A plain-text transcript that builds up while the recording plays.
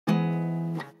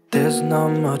There's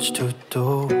not much to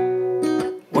do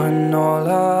when all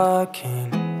I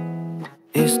can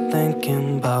is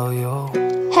thinking about you.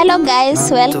 Hello guys,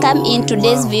 welcome in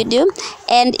today's video.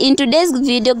 And in today's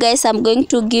video guys, I'm going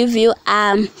to give you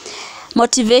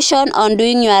motivation on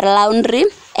doing your laundry.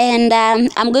 And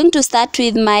I'm going to start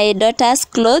with my daughter's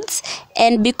clothes,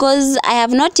 and because I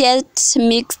have not yet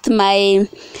mixed my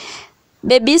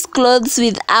baby's clothes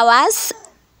with ours,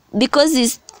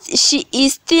 because she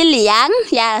is still young.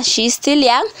 Yeah, she's still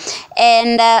young,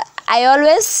 and I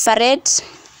always separate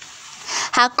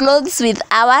her clothes with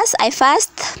ours. I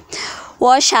first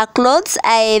wash her clothes,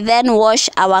 I then wash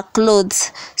our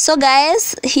clothes. So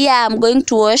guys, here I'm going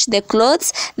to wash the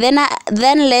clothes, then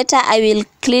later I will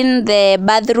clean the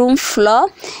bathroom floor,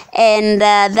 and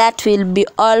that will be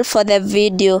all for the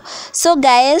video. So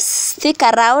guys, stick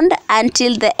around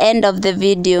until the end of the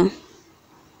video.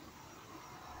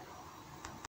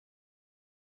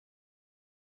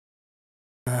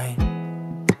 I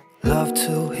love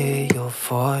to hear your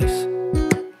voice,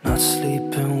 not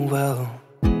sleeping well.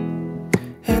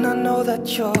 And I know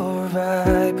that you're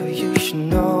right, but you should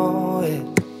know it.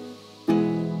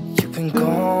 You've been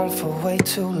gone for way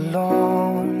too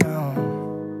long now.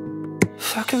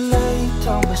 If I could lay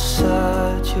down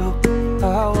beside you,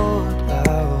 I would.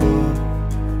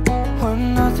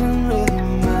 When nothing really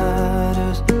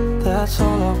matters, that's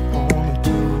all I wanna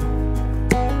do.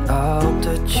 I hope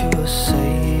that you are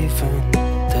safe and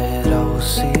that I will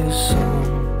see you soon.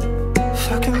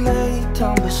 If I could lay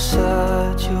down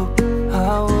beside you,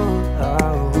 I would.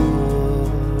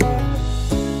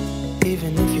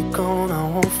 Even if you're gone, I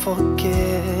won't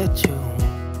forget you.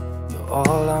 You're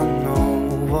all I know,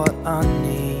 what I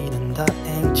need, and that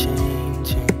ain't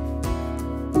changing.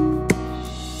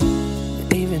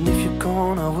 And even if you're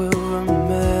gone, I will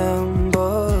remember.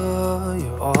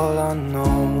 You're all I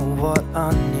know, what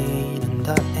I need, and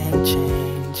that ain't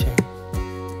changing.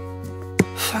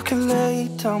 If I could lay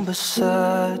down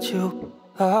beside you,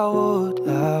 I would.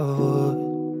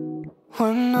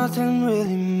 When nothing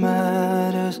really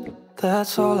matters,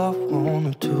 that's all I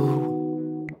wanna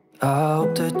do. I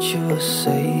hope that you are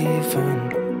safe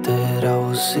and that I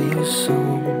will see you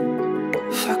soon.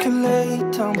 If I could lay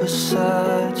down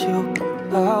beside you,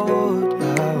 I would.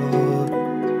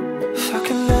 If I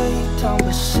could lay down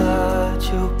beside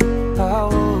you, I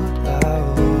would.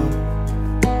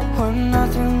 When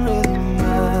nothing really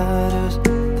matters,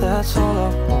 that's all I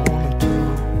wanna do.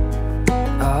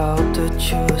 I hope that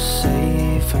you are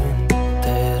safe and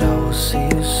that I will see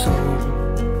you soon.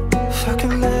 If I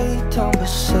could lay down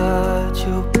beside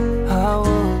you, I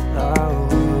would.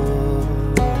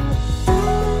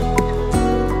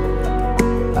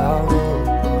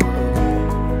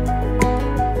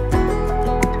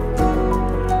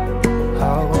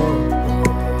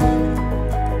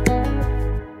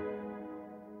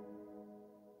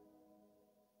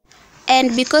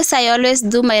 And because I always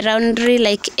do my laundry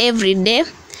like every day,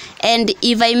 and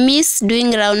if I miss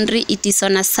doing laundry, it is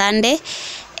on a Sunday,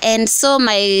 and so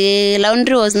my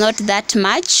laundry was not that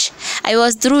much. I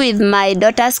was through with my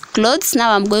daughter's clothes.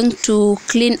 Now I'm going to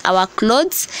clean our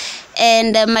clothes.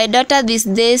 And my daughter these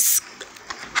days,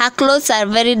 her clothes are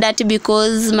very dirty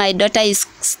because my daughter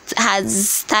has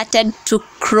started to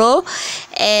grow,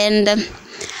 and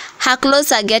her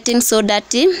clothes are getting so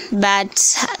dirty.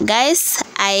 But guys,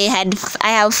 I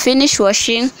have finished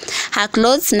washing her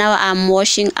clothes. Now I'm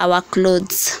washing our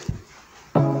clothes.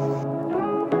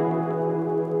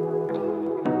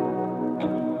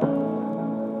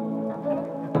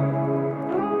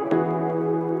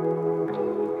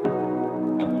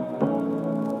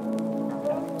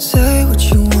 Say what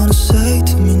you wanna say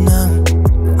to me now.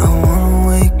 I wanna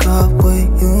wake up with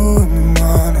you in the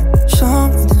morning. Show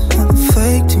me there's nothing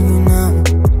fake to me now.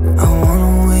 I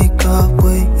wanna wake up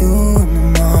with you in the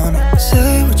morning.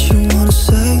 Say what you wanna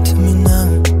say to me now.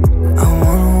 I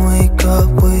wanna wake up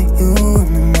with you in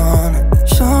the morning.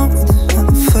 Show me there's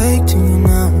nothing fake to me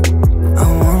now. I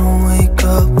wanna wake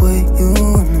up with you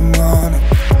in the morning.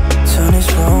 Turn this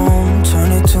room,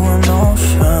 turn it to an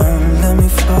ocean. Let me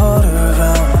float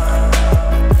around.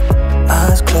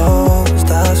 Eyes closed,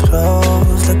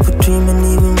 like we're dreaming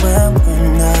even when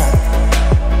we're not.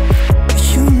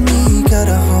 You and me got a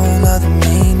whole other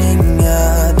meaning,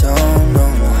 I don't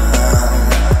know how.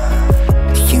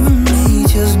 You and me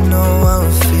just know how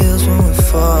it feels when we're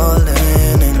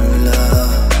falling in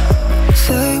love.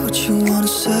 Say what you wanna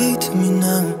say to me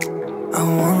now. I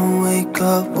wanna wake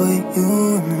up with you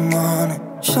in the morning.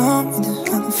 Show me there's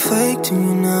nothing fake to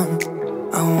me now.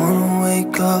 I wanna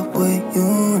wake up with you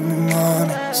in the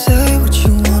morning. Say what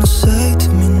you wanna say to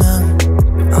me now.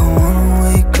 I wanna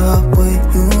wake up with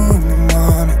you in the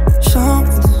morning. Show me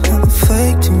there's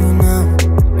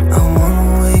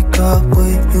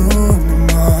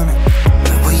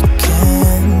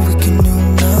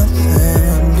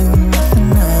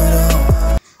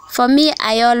For me,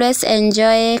 I always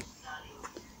enjoy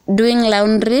doing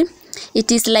laundry.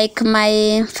 It is like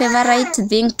my favorite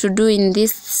thing to do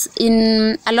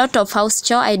in a lot of house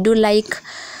chore. I do like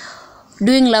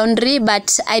doing laundry,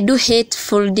 but I do hate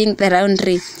folding the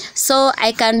laundry. So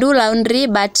I can do laundry,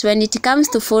 but when it comes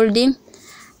to folding,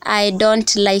 I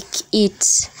don't like it.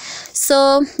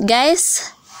 So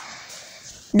guys,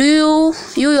 do you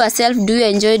yourself, do you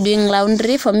enjoy doing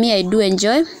laundry? For me, I do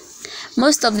enjoy.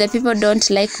 Most of the people don't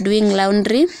like doing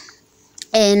laundry,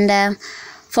 and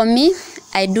for me,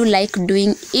 I do like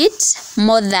doing it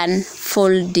more than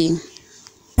folding.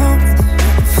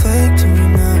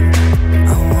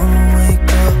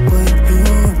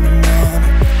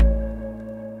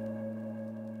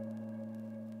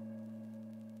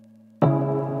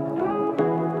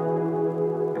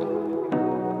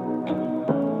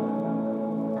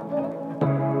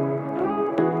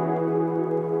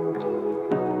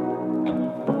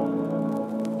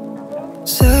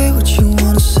 Say what you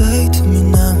wanna say to me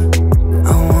now.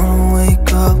 I wanna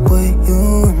wake up with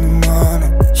you in the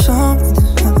morning. Show me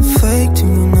there's nothing fake to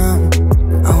me now.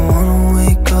 I wanna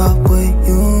wake up with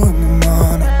you in the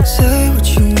morning. Say what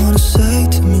you wanna say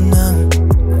to me now.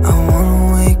 I wanna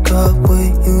wake up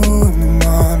with you in the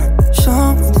morning.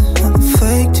 Show me there's nothing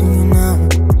fake to me now.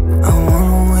 I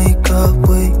wanna wake up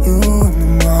with you in the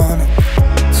morning.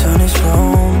 Turn this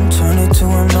room, turn it to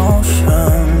an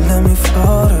ocean. Let me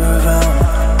float around.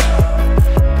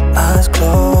 Eyes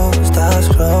closed,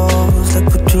 like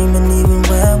we're dreaming even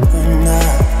when we're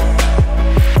not.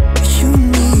 You and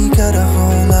me got a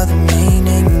whole other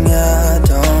meaning, I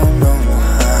don't know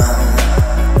how.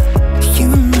 You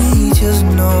and me just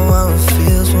know how it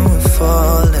feels when we're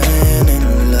falling in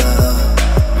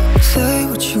love. Say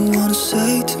what you wanna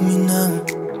say to me now.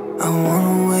 I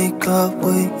wanna wake up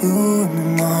with you in the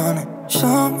morning.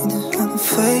 Show me there's nothing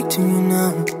fake to me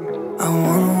now. I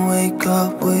wanna wake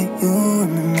up with you in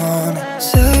the morning.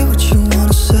 Say what you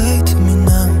wanna say to me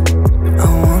now. I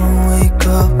wanna wake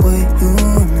up with you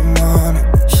in the morning.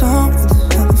 Show me there's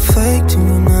nothing fake to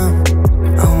me now.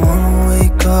 I wanna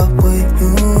wake up with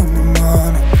you in the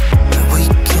morning. We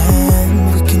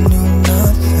can do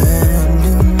nothing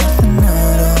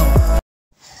at all.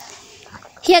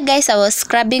 Here guys, I was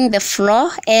scrubbing the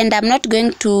floor, and I'm not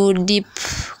going to deep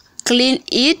clean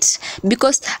it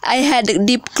because I had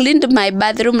deep cleaned my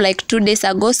bathroom like 2 days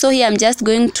ago. So here I'm just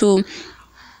going to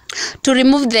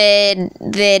remove the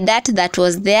dirt that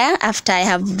was there after I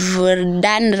have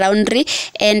done laundry,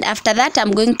 and after that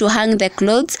I'm going to hang the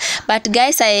clothes. But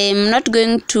guys, I'm not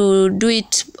going to do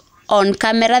it on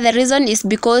camera. The reason is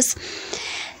because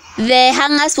the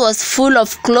hangers was full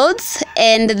of clothes,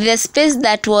 and the space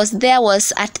that was there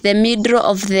was at the middle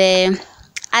of the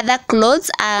other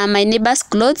clothes, my neighbor's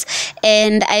clothes,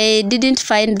 and I didn't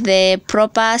find the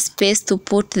proper space to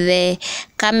put the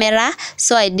camera,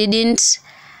 so I didn't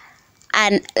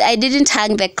hang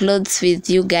the clothes with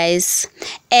you guys.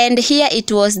 And here it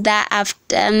was in the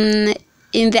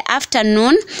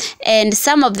afternoon, and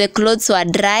some of the clothes were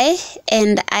dry,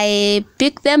 and I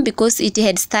picked them because it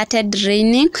had started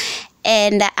raining.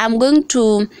 And I'm going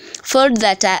to fold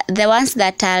the ones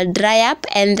that are dry up,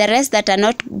 and the rest that are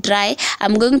not dry,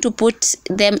 I'm going to put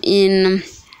them in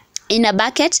a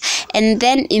bucket, and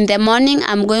then in the morning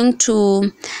I'm going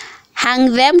to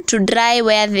hang them to dry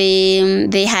where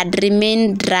they had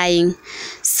remained drying.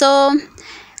 So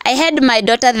I had my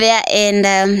daughter there,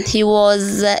 and she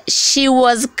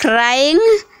was crying.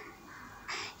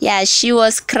 Yeah, she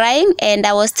was crying, and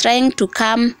I was trying to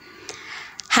calm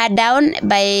her down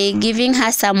by giving her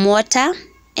some water.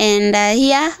 And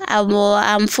here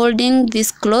I'm folding these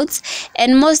clothes,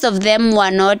 and most of them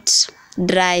were not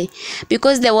dry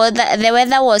because the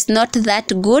weather was not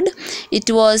that good.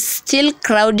 It was still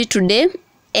cloudy today,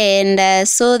 and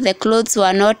so the clothes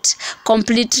were not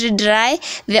completely dry.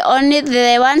 The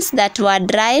ones that were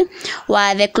dry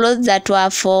were the clothes that were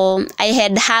I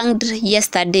had hanged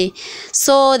yesterday.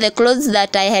 So the clothes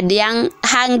that I had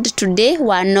hanged today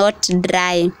were not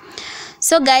dry.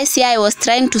 So guys, here I was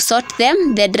trying to sort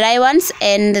them, the dry ones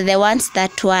and the ones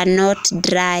that were not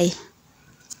dry.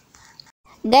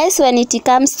 Guys, when it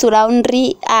comes to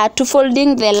laundry, to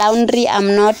folding the laundry,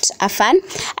 I'm not a fan.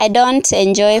 I don't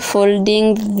enjoy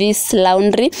folding this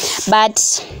laundry,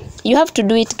 but you have to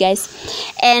do it, guys.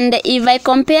 And if I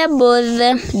compare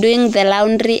both doing the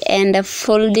laundry and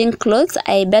folding clothes,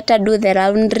 I better do the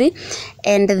laundry,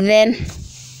 and then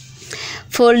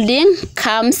folding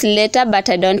comes later, but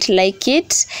I don't like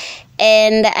it.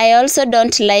 And I also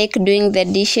don't like doing the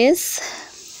dishes.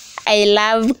 I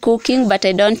love cooking, but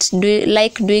I don't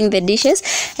like doing the dishes.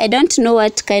 I don't know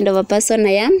what kind of a person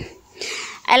I am.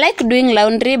 I like doing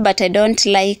laundry, but I don't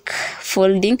like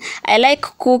folding. I like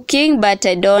cooking, but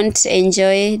I don't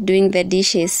enjoy doing the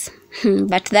dishes.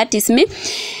 But that is me.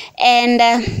 And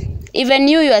even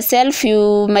you yourself,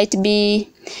 you might be,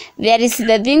 there is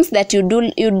the things that you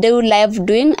do love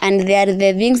doing, and there are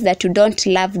the things that you don't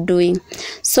love doing.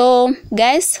 So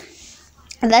guys,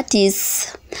 that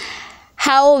is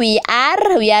how we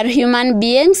are human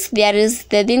beings. There is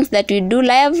the things that we do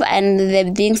love and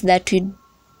the things that we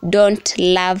don't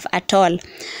love at all.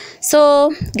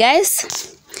 So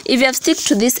guys, if you have stuck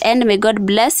to this end, may God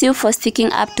bless you for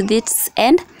sticking up to this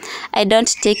end. I don't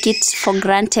take it for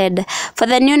granted. For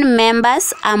the new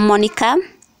members, I'm Monica,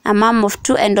 a mom of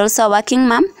 2 and also a working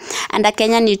mom and a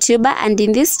Kenyan YouTuber. And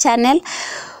in this channel,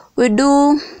 we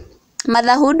do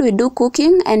motherhood, we do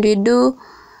cooking, and we do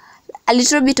a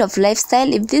little bit of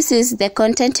lifestyle. If this is the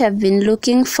content you have been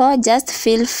looking for, just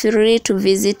feel free to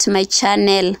visit my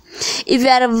channel. If you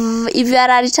are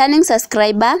a returning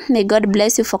subscriber, may God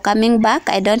bless you for coming back.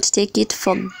 I don't take it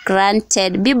for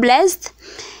granted. Be blessed,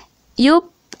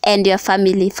 you and your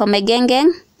family. For my gang,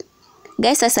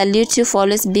 guys, I salute you for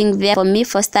always being there for me,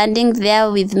 for standing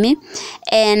there with me,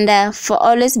 and for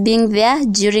always being there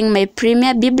during my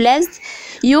premiere. Be blessed,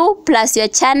 you plus your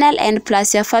channel and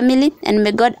plus your family, and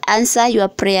may God answer your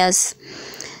prayers.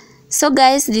 So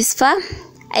guys, this far,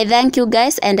 I thank you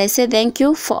guys, and I say thank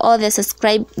you for all the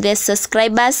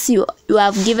subscribers you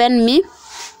have given me.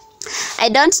 I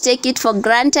don't take it for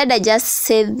granted. I just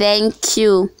say thank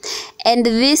you. And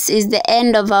this is the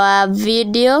end of our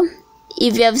video.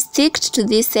 If you have stuck to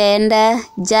this end,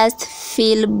 just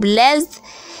feel blessed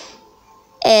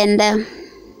and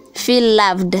feel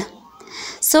loved.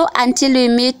 So until we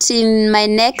meet in my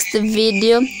next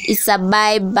video, it's a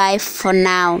bye-bye for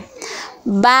now.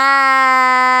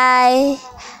 Bye.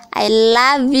 I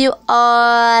love you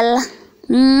all.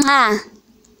 Mwah.